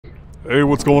Hey,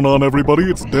 what's going on, everybody?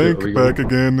 It's Dank back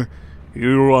again.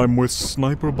 Here I'm with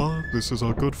SniperBot. This is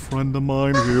a good friend of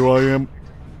mine. Here I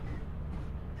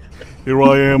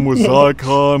am with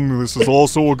Zycon. This is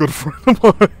also a good friend of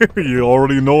mine. You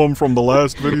already know him from the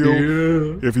last video.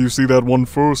 Yeah. If you see that one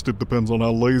first, it depends on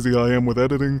how lazy I am with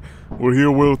editing. We're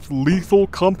here with Lethal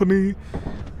Company.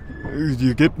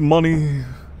 You get money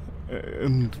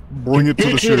and bring it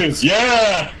to the ship.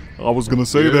 Yeah! I was gonna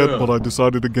say Yeah. that, but I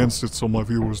decided against it so my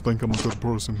viewers think I'm a good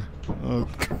person.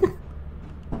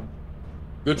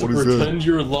 Good to What is that? pretend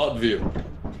you're Latvia.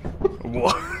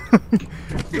 What?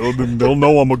 They'll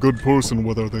know I'm a good person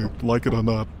whether they like it or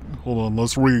not. Hold on,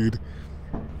 let's read.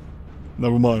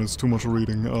 Never mind, it's too much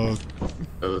reading. Oh,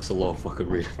 that's a lot of fucking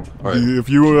reading. Alright. If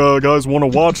you guys want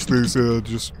to watch this,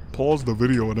 just pause the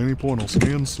video at any point. I'll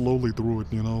scan slowly through it,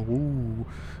 you know. Ooh,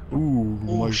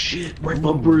 Oh shit, my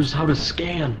bumpers, how to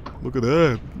scan. Look at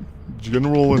that.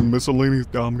 General and miscellaneous.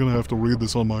 I'm gonna have to read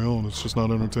this on my own. It's just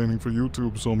not entertaining for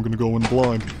YouTube, so I'm gonna go in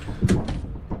blind.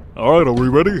 Alright, are we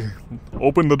ready?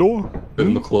 Open the door.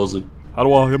 In the closet. How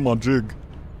do I hit my jig?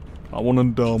 I wanna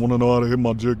know how to hit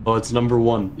my jig. Oh, it's number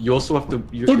 1. You also have to...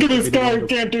 Look at this guy who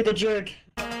can't do the jig!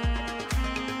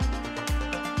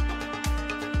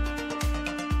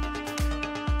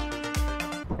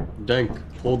 Dank,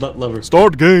 hold that lever.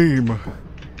 Start game!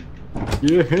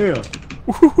 Yeah.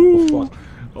 Woohoo! Fuck.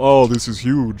 Oh, this is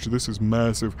huge. This is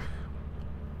massive.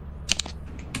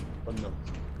 Oh, no.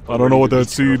 I don't know what that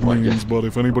Be seed terrified, yeah. means, but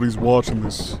if anybody's watching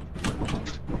this,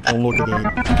 don't look at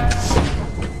that.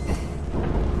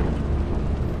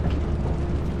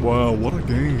 Wow, what a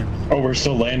game. Oh, we're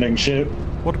still landing shit.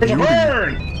 What There's a beauty.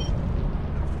 bird!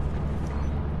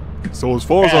 So as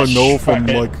far as I know from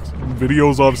Fuck it. like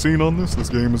videos I've seen on this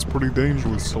game is pretty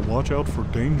dangerous, so watch out for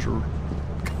danger.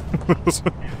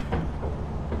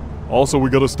 Also, we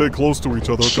gotta stay close to each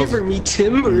other. 'Cause, Shiver me you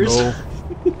timbers. know-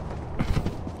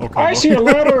 Okay. I see a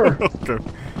ladder! Okay.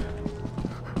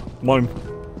 Mine.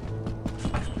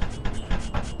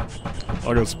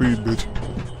 I got speed, bitch.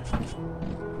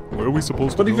 Where are we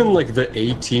supposed to But go? even like the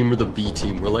A team or the B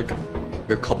team, we're like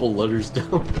a couple letters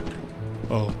down.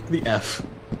 Oh. The F.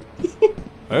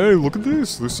 Hey, look at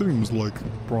this. This seems like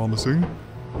promising.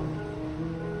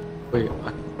 Wait,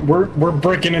 We're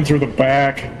breaking in through the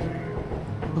back.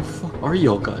 what the fuck are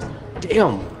y'all guys?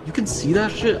 Damn, you can see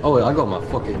that shit? Oh wait, I got my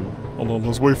fucking... Hold on,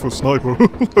 let's wait for Sniper.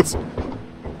 Let's...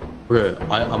 Okay,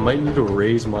 I might need to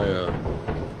raise my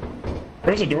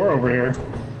There's a door over here.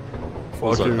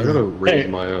 Fuck I yeah. gotta raise Hey.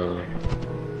 my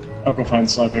I'll go find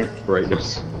Sniper.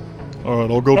 brightness. Alright,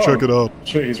 I'll go check it out.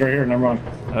 Shit, he's right here, never mind.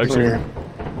 He's Actually, right here.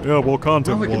 yeah, well, Now I can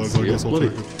content-wise, I see guess it, I'll bloody-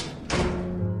 take it.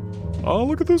 Oh,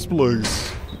 look at this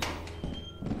place.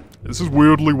 This is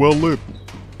weirdly well lit.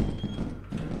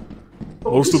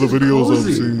 Most of the videos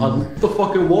I've seen. On the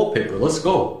fucking wallpaper, let's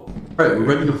go. Alright, we're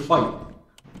ready to fight.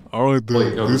 Alright,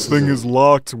 Wait, no, this this thing is is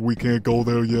locked. We can't go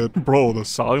there yet. Bro, the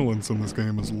silence in this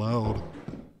game is loud.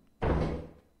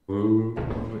 Ooh.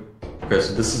 Okay,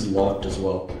 so this is locked as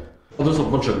well. Oh, there's a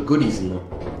bunch of goodies in there.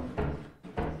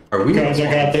 Are we Guys, I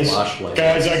got this. Flashlight.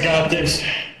 Guys, I got this.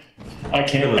 I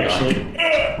can't Never actually.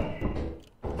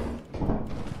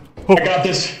 I got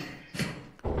this.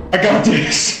 I got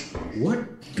this. What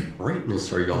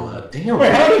brightness are y'all at? Damn.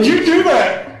 Wait, how did you do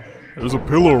that? There's a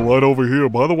pillar right over here.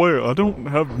 By the way, I don't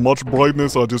have much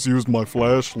brightness. I just used my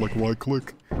flash, like right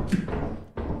click.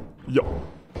 Yo,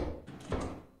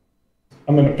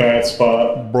 I'm in a bad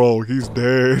spot. bro, he's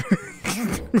dead.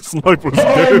 Sniper's Oh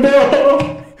dead.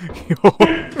 no! Yo.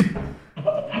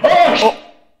 Oh!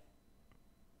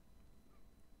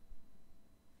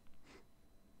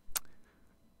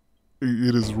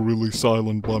 It is really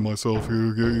silent by myself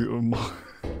here.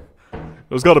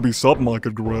 There's gotta be something I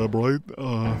could grab, right?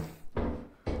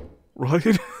 Right?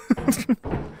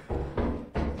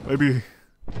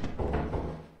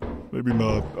 Maybe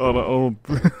not. I don't.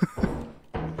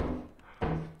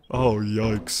 Oh,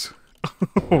 yikes.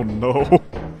 Oh no.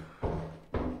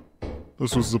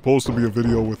 This was supposed to be a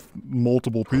video with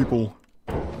multiple people.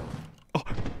 Oh.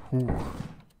 Ooh.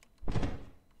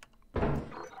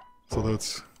 So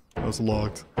that's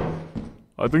locked.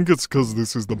 I think it's because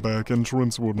this is the back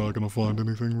entrance, we're not gonna find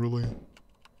anything really.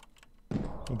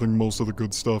 I think most of the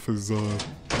good stuff is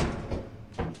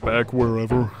back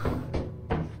wherever.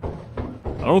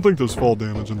 I don't think there's fall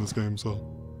damage in this game, so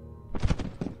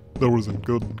there isn't.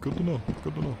 Good to know.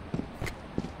 Good to know.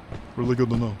 Really good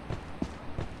to know.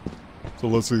 So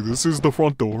let's see, this is the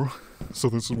front door. So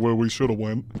this is where we should have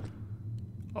went.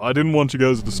 I didn't want you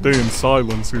guys to stay in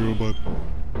silence here, but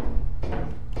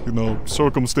you know,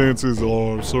 circumstances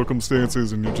are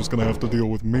circumstances, and you're just gonna have to deal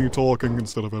with me talking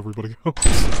instead of everybody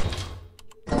else.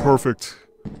 Perfect.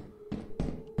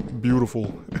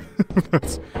 Beautiful.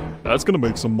 that's gonna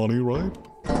make some money, right?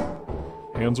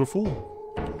 Hands are full.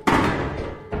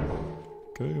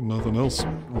 Okay, nothing else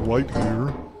right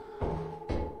here.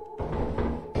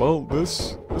 Well,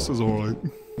 this is alright.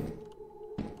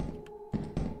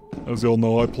 As y'all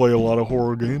know, I play a lot of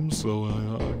horror games, so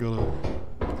I got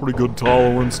a pretty good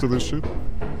tolerance to this shit.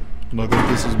 And I think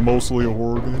this is mostly a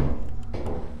horror game.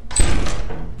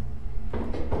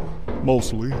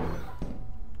 Mostly.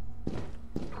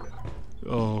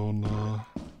 Oh no.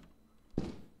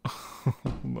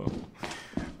 No.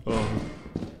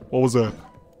 What was that?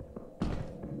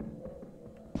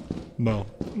 No.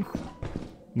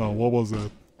 No, what was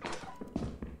that?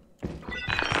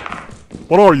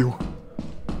 What are you?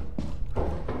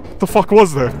 What the fuck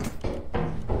was that?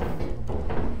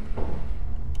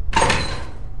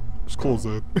 Just close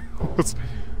that. let's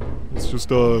just,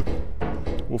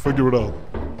 we'll figure it out.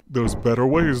 There's better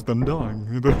ways than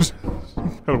dying. There's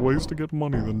better ways to get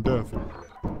money than death.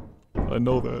 I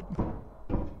know that.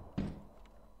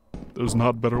 There's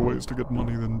not better ways to get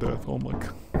money than death. Oh my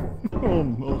god. Oh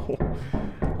no.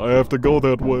 I have to go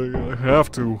that way. I have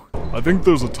to. I think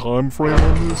there's a time frame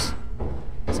on this.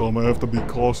 So I'm gonna have to be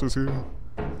cautious here.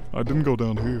 I didn't go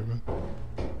down here.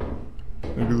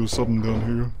 Maybe there's something down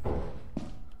here.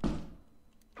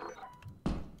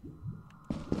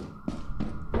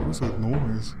 What's that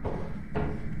noise?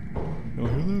 Y'all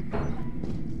hear that?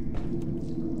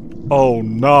 Oh,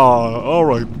 nah.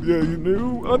 Alright. Yeah, you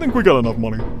knew. I think we got enough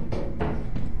money.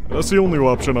 That's the only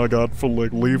option I got for,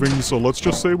 like, leaving, so let's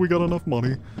just say we got enough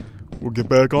money. We'll get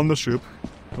back on the ship,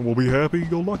 and we'll be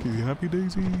happy-go-lucky. Happy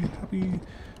Daisy,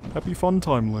 happy fun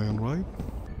time land, right?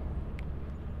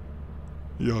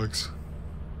 Yikes.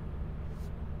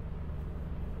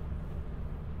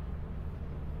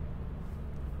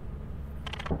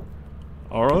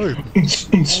 Alright.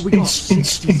 Oh, we got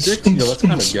 66? Yo, that's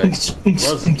kind of gay.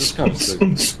 That's kind of sick.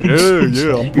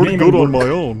 Yeah, I'm pretty good on my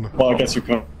own. Well, I guess you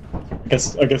couldn't. I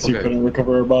guess you Okay. couldn't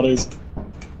recover our bodies.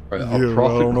 Right, Yeah, I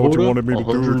don't know what you wanted me to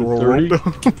do, throw a rope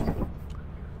down.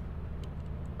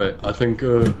 Right, I think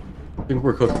we're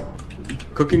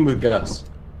cooking with gas.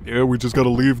 Yeah, we just gotta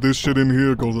leave this shit in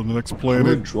here, go to the next Can we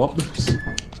planet. drop this?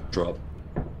 Drop.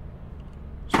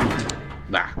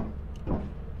 Nah.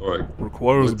 Alright.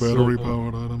 Requires a Let's, battery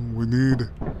powered item.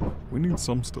 We need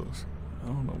some stuff. I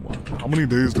don't know what. How many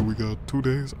days do we got? 2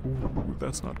 days? Ooh,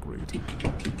 that's not great.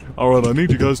 Alright, I need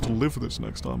you guys to live this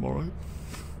next time, alright?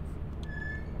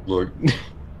 Look.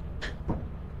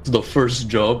 It's the first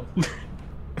job.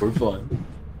 We're fine.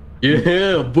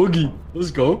 Yeah, boogie.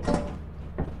 Let's go.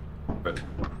 Right.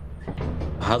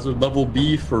 Hazard level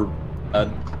B for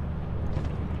okay.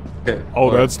 Oh,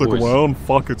 alright, that's the boys. ground?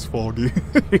 Fuck, it's foggy.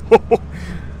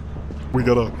 we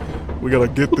gotta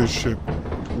get this shit.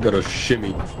 We gotta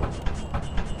shimmy.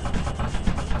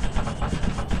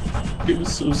 It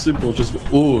was so simple, just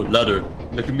oh, ladder.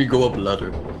 Let me go up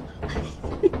ladder.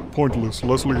 Pointless,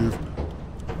 let's leave.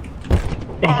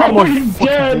 Oh my my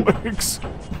fucking god! legs!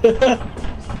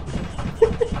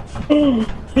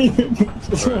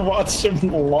 Watch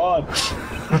him launch.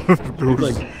 There's-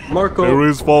 Like Marco. There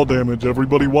is fall damage.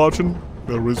 Everybody watching?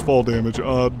 There is fall damage.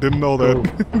 Didn't know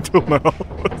that until now.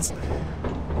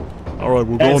 Alright,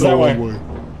 we're going It's the that wrong way. way.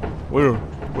 Where?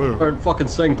 Where? Aren't fucking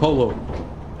saying polo.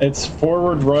 It's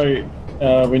forward right.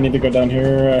 We need to go down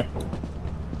here.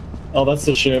 Oh, that's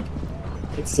the ship.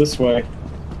 It's this way.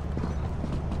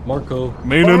 Marco.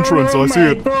 Main entrance, I see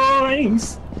it.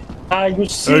 Boys, I will Hey,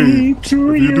 see if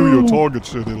to you do your target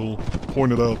shit, it'll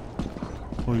point it out.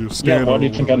 Or you Yeah, stand why on do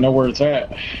you it. think I know where it's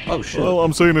at? Oh shit. Well,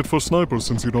 I'm saying it for snipers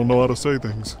since you don't know how to say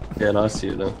things. Yeah, no, I see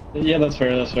it now. Yeah, that's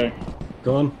fair, that's fair.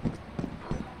 Go on.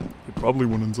 You probably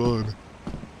went inside.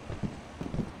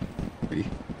 B.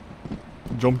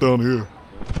 Jump down here.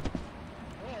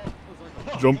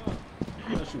 Jump.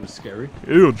 That shit was scary.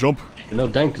 Here, jump. You know,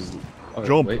 Dank is. Alright,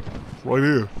 Jump. Wait. Right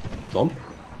here. Jump.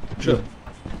 Shit.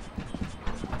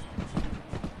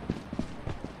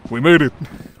 We made it.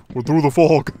 We're through the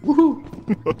fog. Woohoo.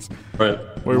 Let's- Right.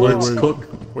 Wait, Let's wait. cook.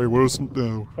 Wait, where's...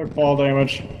 No. Fuck fall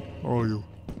damage. Where are you?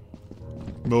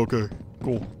 Okay,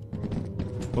 cool.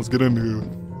 Let's get in here.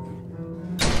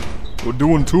 We're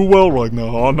doing too well right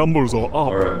now. Our numbers are up.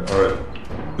 Alright, alright.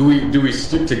 Do we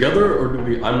stick together or do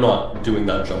we? I'm not doing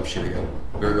that jump shit again.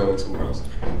 We're going somewhere else.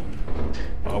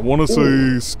 I want to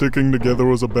say sticking together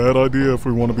is a bad idea if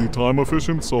we want to be time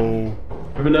efficient, so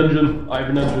I have an engine. I have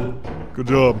an engine. good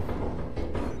job.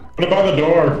 Put it by the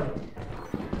door.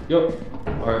 Yep.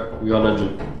 Alright, we got an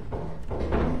engine.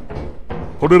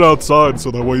 Put it outside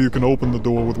so that way you can open the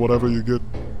door with whatever you get.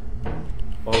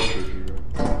 Okay.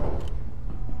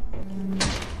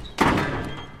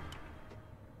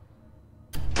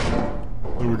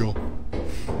 There we go.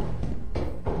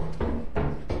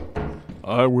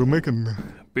 Alright, we're making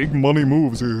big money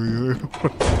moves here.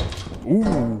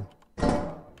 Ooh.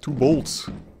 2 bolts.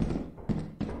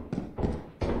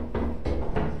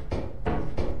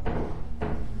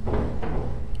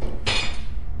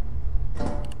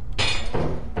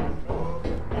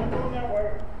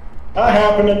 Not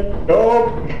happening.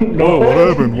 Nope. No, what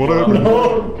happened? What happened?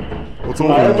 No. What's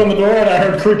over I there? opened the door and I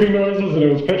heard creaking noises and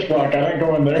it was pitch black. I didn't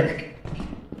go in there.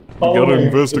 We Follow gotta me.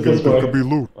 investigate, It's there this could be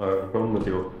loot. Alright, I'm coming with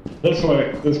you. This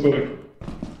way. This way.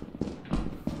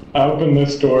 I opened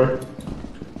this door.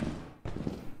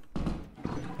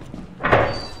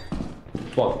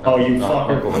 Fuck. Oh, you Nah,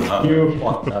 I'm going fucker. that. You.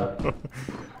 Fuck that.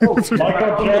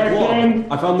 Michael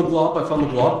Jackson. I found the glob. I found the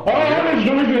glob. Oh, there's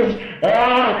noises.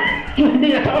 Ah! Let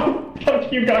me out.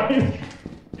 Fuck you guys.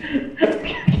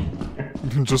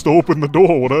 Just open the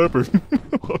door, what happened?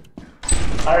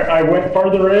 I went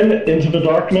farther into the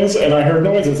darkness and I heard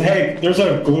noises. Hey, there's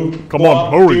a gloop. Come on,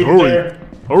 blob hurry, dude hurry. there.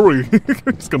 Hurry.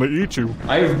 It's gonna eat you.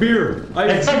 I have beer. I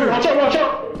Hey, have Cypher, beer. watch out, watch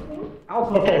out!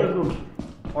 Alcoholism.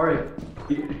 Alright.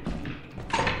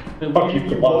 Fuck you,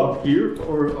 Glob. Beer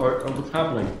or what's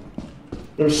happening?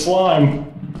 There's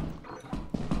slime.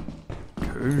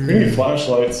 We need Okay.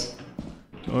 flashlights.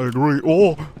 I agree.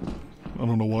 Oh! I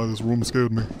don't know why this room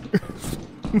scared me.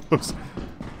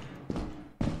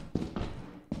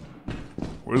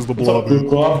 Where's the What's up, blob? Gloop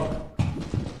Glob?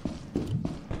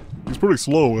 He's pretty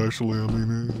slow, actually. I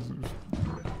mean,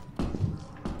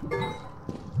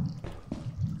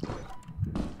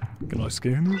 can I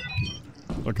scan it?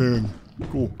 I can.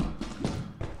 Cool.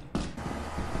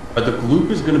 But the gloop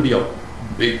is gonna be a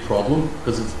big problem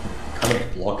because it's kind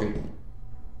of blocking.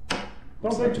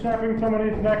 Don't think snapping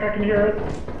somebody's neck, I can hear it.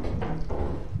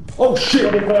 Oh shit!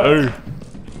 What is that? Hey.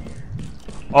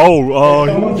 Oh,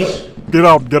 Someone just... get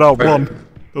out, Right. run.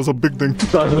 That's a big thing.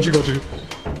 What you got to?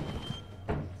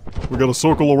 We gotta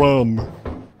circle around.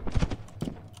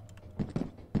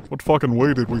 What fucking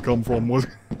way did we come from? Was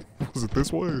it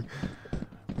this way?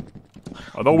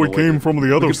 I thought we No came idea. from the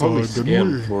We other could probably side, didn't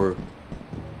scan we? for.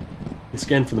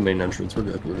 Scan for the main entrance. We're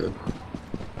good. We're good.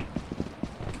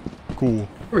 Cool.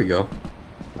 There we go.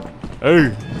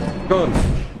 Hey, Gun.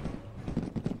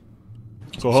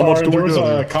 so how much Sorry, do there we was got?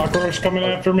 a here? cockroach coming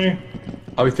after me.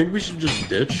 I think we should just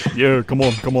ditch. Yeah, come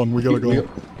on, we gotta go.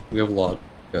 We have a lot.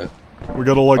 Okay. We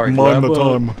gotta like Alright, mine the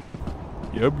grab, time.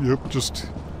 Yep, just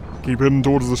keep heading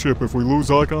towards the ship. If we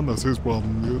lose Icon, that's his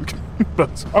problem. Yeah.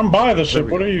 That's I'm by the ship,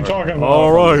 we what go. are you talking about?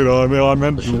 alright, I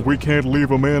meant The ship. we can't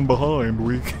leave a man behind.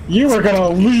 We You were gonna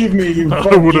leave me, you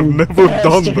I would have fucking never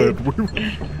done bastard.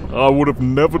 that. I would have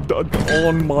never done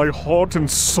on my heart and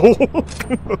soul.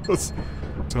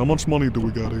 How much money do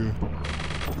we got here?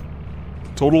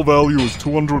 Total value is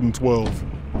 212.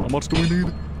 How much do we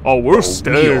need? Oh, we're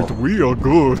stacked. We are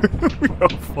good. We are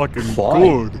fucking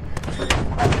Fine. good.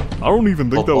 I don't even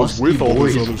think The that was with lusty all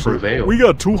this boys other shit. prevail. We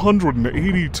got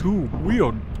 282. We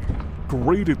are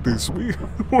great at this.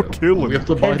 We're killing We have it.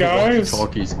 to buy Hey, the guys.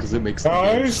 walkie-talkies because it makes the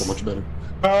game Guys. so much better.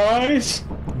 Guys,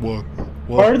 What?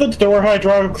 why are What? the door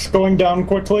hydraulics going down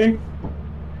quickly?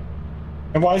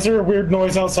 And why is there a weird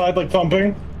noise outside, like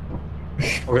thumping?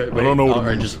 Okay, wait. don't know what it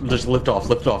Alright, means. just lift off.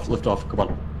 Come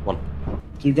on.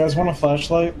 Do you guys want a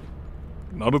flashlight?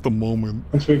 Not at the moment.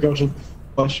 Once we go to the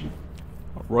flash.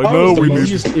 Right How now is the we most- need.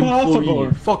 Easiest Possible.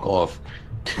 employee. Fuck off.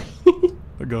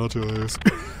 I got your ass.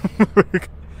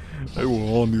 They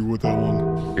were on you with that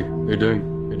one. You're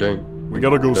doing. We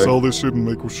gotta go Okay. sell this shit and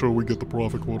make sure we get the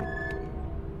profit quota.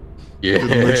 Yeah.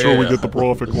 Make sure we get the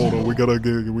profit quota. We gotta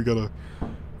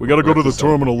go to the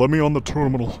terminal. Let me on the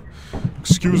terminal.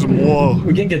 Excuse-moi.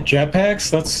 We can get jetpacks?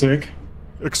 That's sick.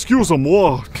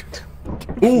 Excuse-moi.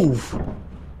 Move.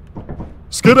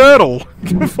 Skedaddle.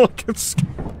 Fucking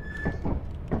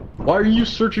Why are you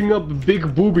searching up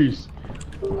big boobies?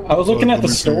 I was looking Let at the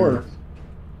me see. store.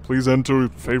 Please enter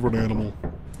favorite animal.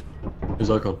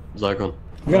 Zycon.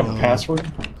 You got a password?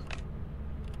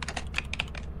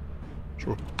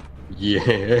 Sure.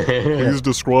 Yeah. Please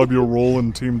describe your role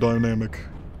in team dynamic.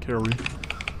 Carry.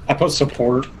 I put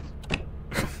support.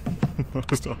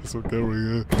 So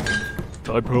carry, yeah.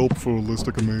 Type help for list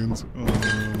of commands.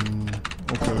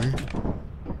 Okay.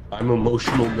 I'm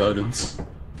emotional guidance.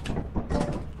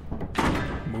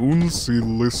 Moons, see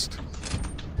list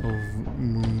of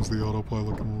moons the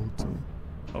autopilot can move to.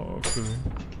 Oh, okay.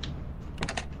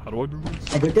 How do I do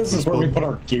this? I think this is where we put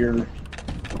our gear.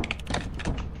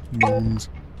 Moons.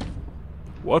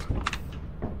 What?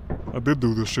 I did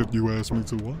do the shit you asked me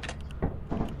to, what?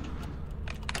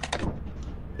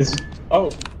 This. Oh.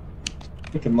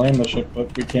 We can land the ship,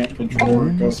 but we can't control where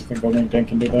it goes. I think only Dan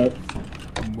can do that.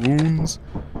 Moons.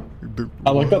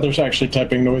 I like that there's actually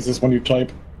typing noises when you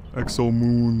type. Exo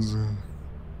moons. To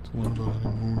learn about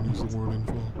any moon, use the word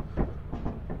info.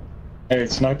 Hey,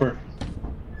 sniper.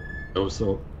 Oh,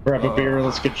 so. Grab a beer,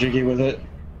 let's get jiggy with it.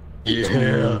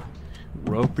 Yeah.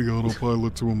 Route the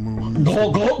autopilot to a moon.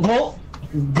 Go, go, go!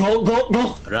 Go, go,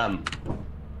 go! Ram.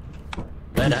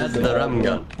 That has the ram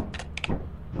gun.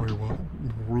 Wait, what?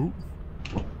 Route?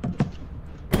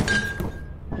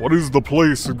 What is the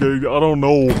place? I don't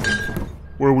know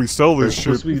where we sell this It's shit.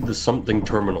 supposed to be the something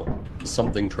terminal.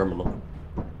 Something terminal.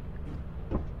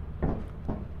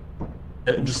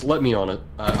 Just let me on it.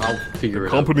 I'll figure it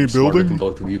out. Company I'm smarter building? than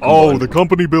both of you Oh, combined. the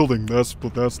company building. That's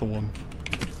the one.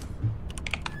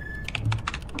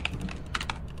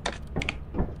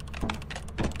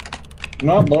 Do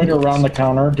not loiter around the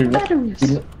counter.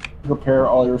 Do repair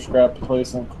all your scrap to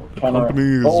place and counter.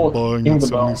 Company is Oh, buying ring at the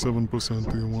bell.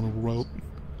 77%. Do you want to route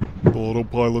the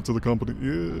autopilot to the company?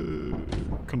 Yeah.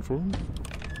 Confirm?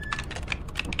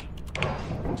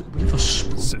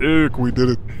 Sick, we did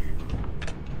it.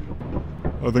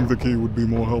 I think the key would be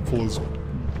more helpful as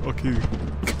a key.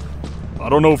 I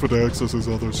don't know if it accesses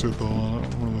other shit though, I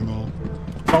don't really know.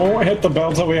 Don't hit the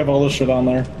bell till we have all this shit on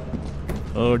there.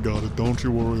 I got it, don't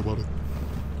you worry about it.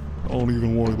 Don't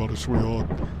even worry about it, sweetheart.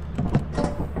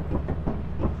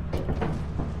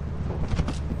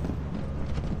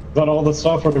 Is that all the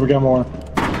stuff, or do we got more?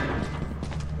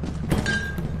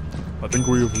 I think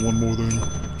we have one more thing.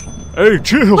 Hey,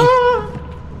 chill!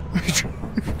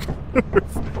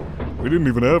 We didn't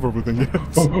even have everything yet.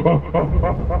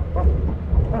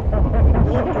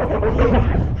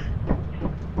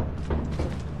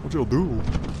 What y'all do?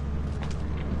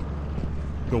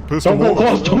 Y'all piss Don't them go off?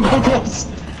 close, don't go close!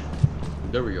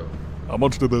 There we go. How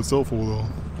much did that sell for though?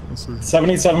 Let's see.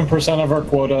 77% of our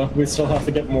quota. We still have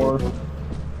to get more.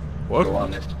 What? Go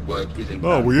on, if work isn't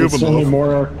No, done. we We have still need enough.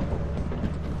 more.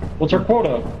 What's our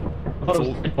quota? I thought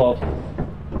it was 12.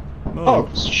 No. Oh,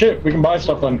 shit, we can buy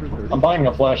stuff then. I'm buying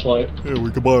a flashlight. Yeah, we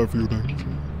could buy a few things.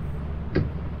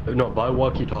 No, buy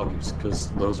walkie-talkies, because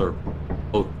those are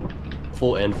both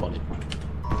full and funny.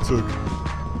 Sick.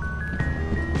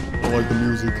 I like the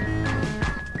music.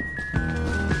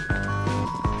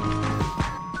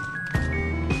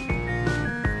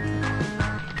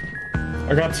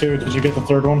 I got two. Did you get the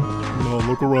third one? No,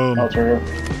 look around. Oh, it's right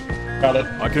here. Got it.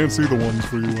 I can't see the ones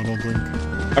for you, I don't think.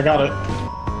 I got it.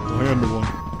 Well, hand me one.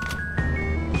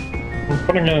 I'm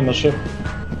putting it in the ship.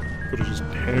 Could've just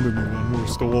handed me one. We're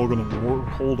still all gonna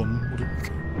hold them.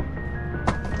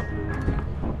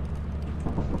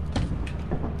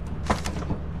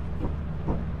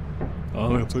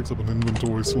 Oh, that takes up an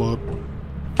inventory slot.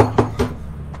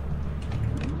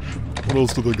 What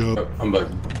else do they got? Oh, I'm back.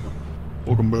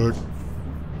 Welcome back.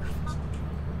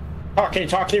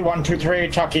 Talkie, 1, 2, 3.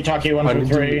 Talkie, 1, I 2, need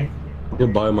to- 3. Yeah,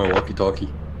 buy my walkie-talkie.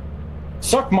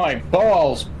 Suck my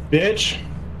balls, bitch.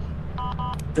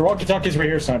 Your walkie-talkie's right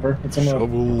here, sniper. It's in the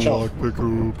Shovel, shelf.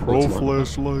 lockpicker, pro What's mine?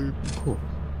 flashlight. Cool.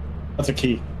 That's a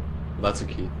key. That's a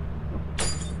key.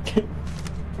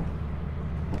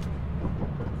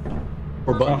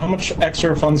 Or How button. much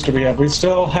extra funds do we have? We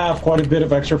still have quite a bit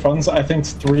of extra funds. I think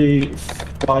 3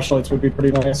 flashlights would be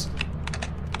pretty nice.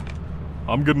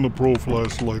 I'm getting a pro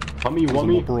flashlight. How many you 'cause want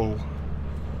I'm a me? pro.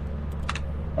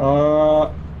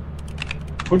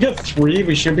 If we get 3,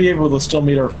 we should be able to still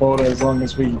meet our quota as long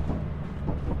as we...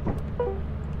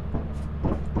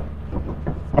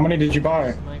 How many did you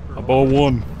buy? I bought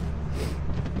one.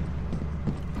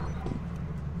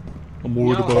 I'm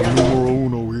worried about numero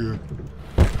uno here.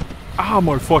 Ah,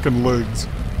 my fucking legs.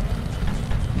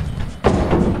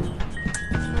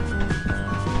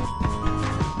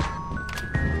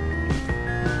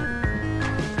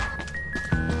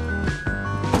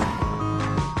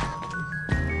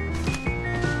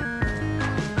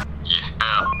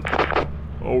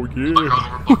 Oh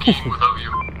yeah. We're booking without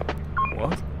you.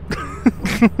 What?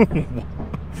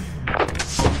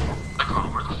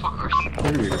 Where the fuck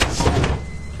are you?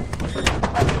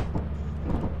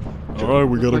 Alright,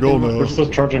 we gotta go now. Where's the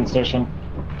charging station?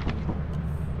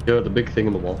 Yeah, the big thing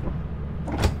in the wall.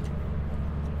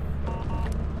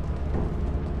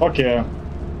 Fuck yeah.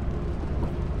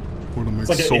 We're gonna make It's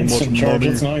like so an much instant charge, money.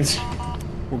 it's nice.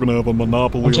 We're gonna have a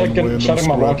monopoly I'm on random shutting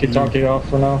my scrap walkie-talkie here. off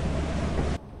for now.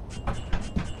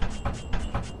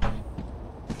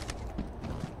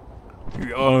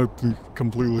 Yeah, I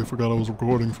completely forgot I was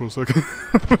recording for a second.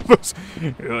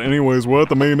 Yeah, anyways, we're at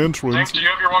the main entrance. do you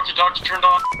have your walkie-talkie turned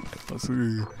on? Let's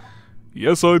see.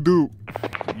 Yes, I do.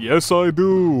 Yes, I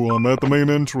do. I'm at the main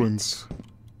entrance.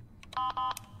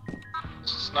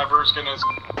 Sniper's getting his...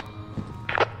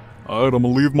 Alright, I'm gonna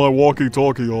leave my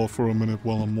walkie-talkie off for a minute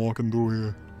while I'm walking through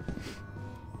here.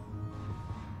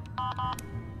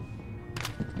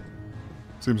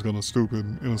 Seems kind of stupid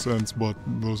in a sense, but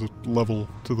there's a level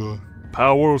to the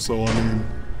power, so I mean...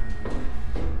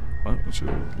 Wow, that shit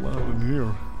is loud in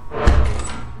here.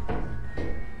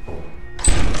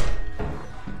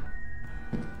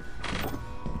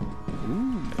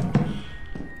 Ooh.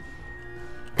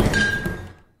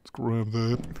 Let's grab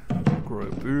that.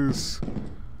 Grab this.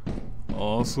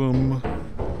 Awesome.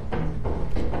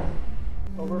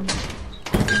 Over.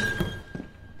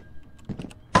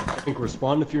 I think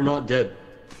respond if you're not dead.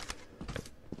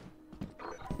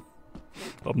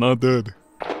 I'm not dead.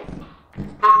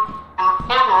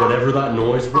 Whatever that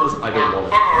noise was, I don't want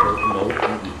it. No.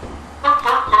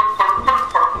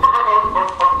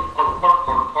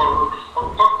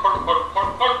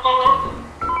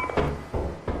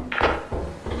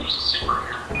 There's a secret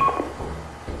here.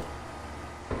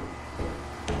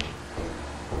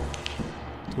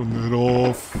 Turn that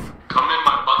off. Come in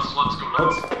my butts, let's go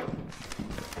nuts.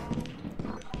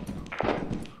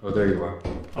 Oh, there you are.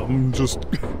 I'm just...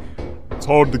 It's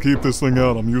hard to keep this thing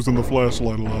out. I'm using the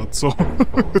flashlight a lot, so...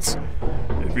 it's,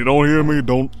 if you don't hear me,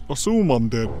 don't assume I'm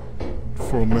dead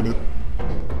for a minute.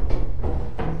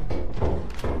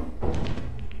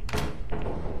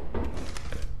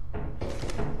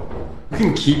 You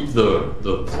can keep the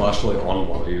flashlight on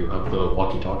while you have the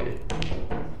walkie-talkie.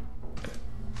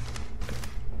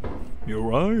 You're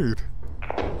right.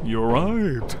 You're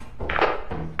right.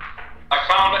 I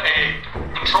found a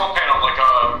control panel, like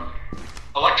a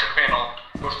electric panel,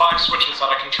 with 5 switches that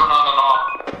I can turn on and off.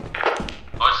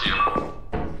 Oh, I see them.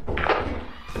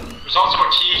 There's also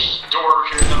a key door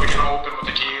here that we can open with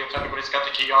the key if anybody's got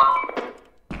the key on.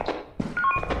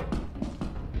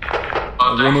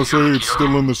 I wanna say it's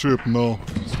still in the ship. No,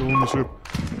 it's still in the ship.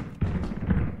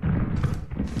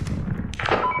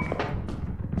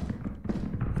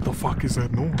 What the fuck is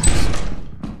that noise?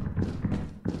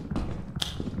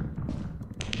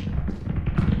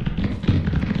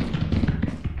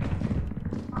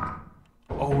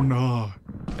 Oh nah.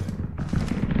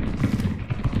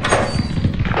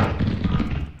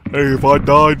 Hey, if I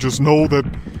die, just know that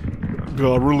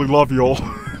I really love y'all.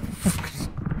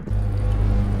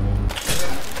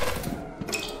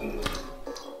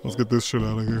 Let's get this shit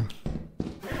out of here.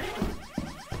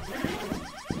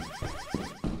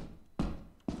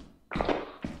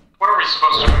 What are we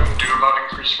supposed to do about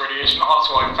increased radiation?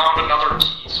 Also, I found another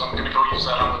key, so I'm gonna go use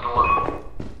that on the door.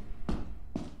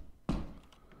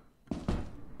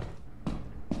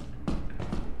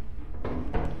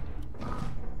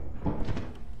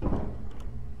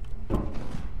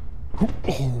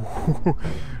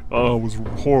 Oh, I was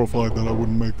horrified that I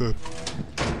wouldn't make that.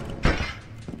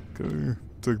 Okay,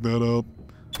 take that out.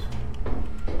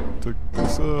 Take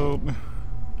this out.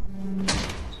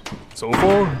 So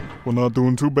far, we're not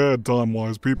doing too bad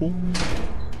time-wise, people.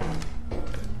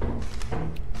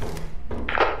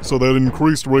 So that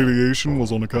increased radiation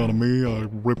was on account of me. I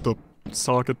ripped a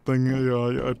socket thing.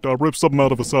 Yeah, I ripped something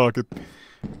out of a socket.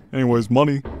 Anyways,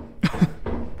 money.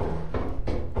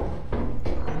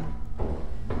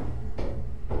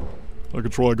 I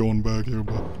could try going back here,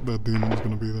 but that demon's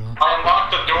gonna be there. I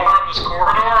unlocked the door in this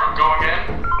corridor, I'm going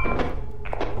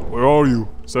in. Where are you?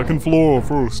 Second floor or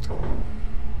first?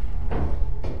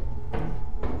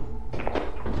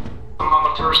 I'm on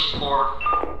the first floor.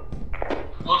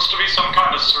 Looks to be some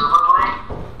kind of server room.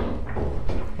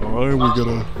 Alright, we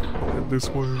gotta head this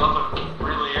way. Nothing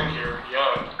really in here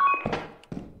yet.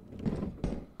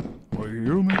 Are you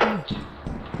here,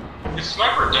 maybe? Is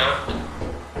Sniper dead?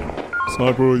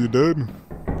 Sniper, are you dead?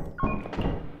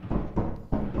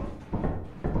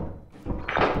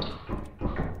 I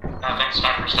think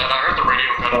Sniper's dead. I heard the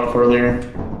radio cut off. Off earlier.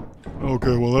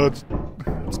 Okay, well that's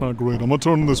not great. I'm gonna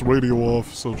turn this radio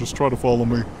off, so just try to follow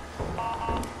me.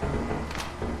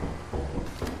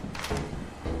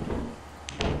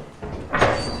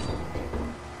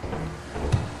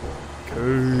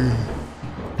 Okay.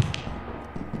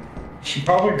 Should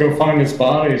probably go find his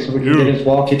body so we can Yeah. get his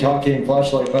walkie-talkie and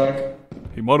flashlight back.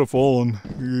 He might have fallen.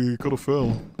 He could have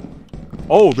fell.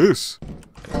 Oh, this!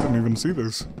 Didn't even see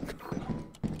this.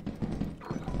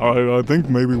 Alright, I think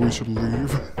maybe we should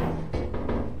leave.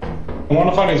 I want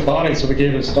to find his body so we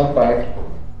get his stuff back.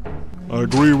 I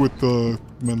agree with the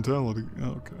mentality.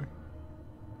 Okay.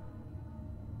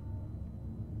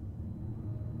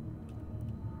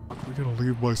 We gotta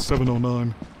leave by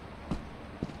 7:09.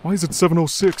 Why is it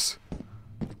 7:06?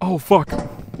 Oh, fuck.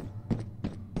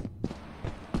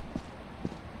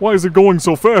 Why is it going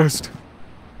so fast?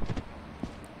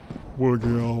 Oh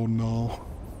no.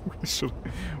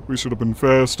 We should have been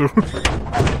faster.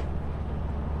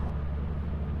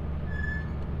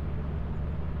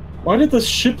 Why did the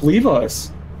ship leave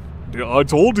us? Yeah, I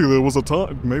told you there was a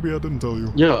time. Maybe I didn't tell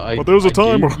you. Yeah, But there's a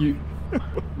timer.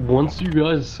 Once you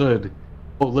guys said,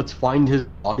 "Oh, let's find his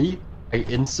body," I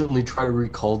instantly try to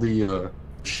recall the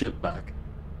ship back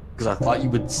because I thought you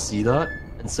would see that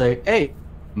and say, "Hey,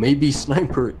 maybe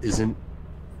Sniper isn't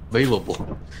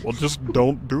available." Well, just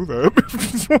don't do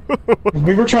that.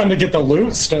 We were trying to get the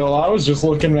loot still. I was just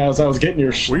looking as I was getting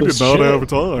your We the did not shit. have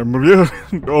time. Yeah.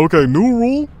 Okay, new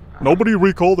rule. Nobody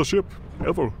recall the ship.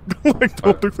 Ever. Like,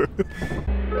 don't do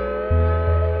that.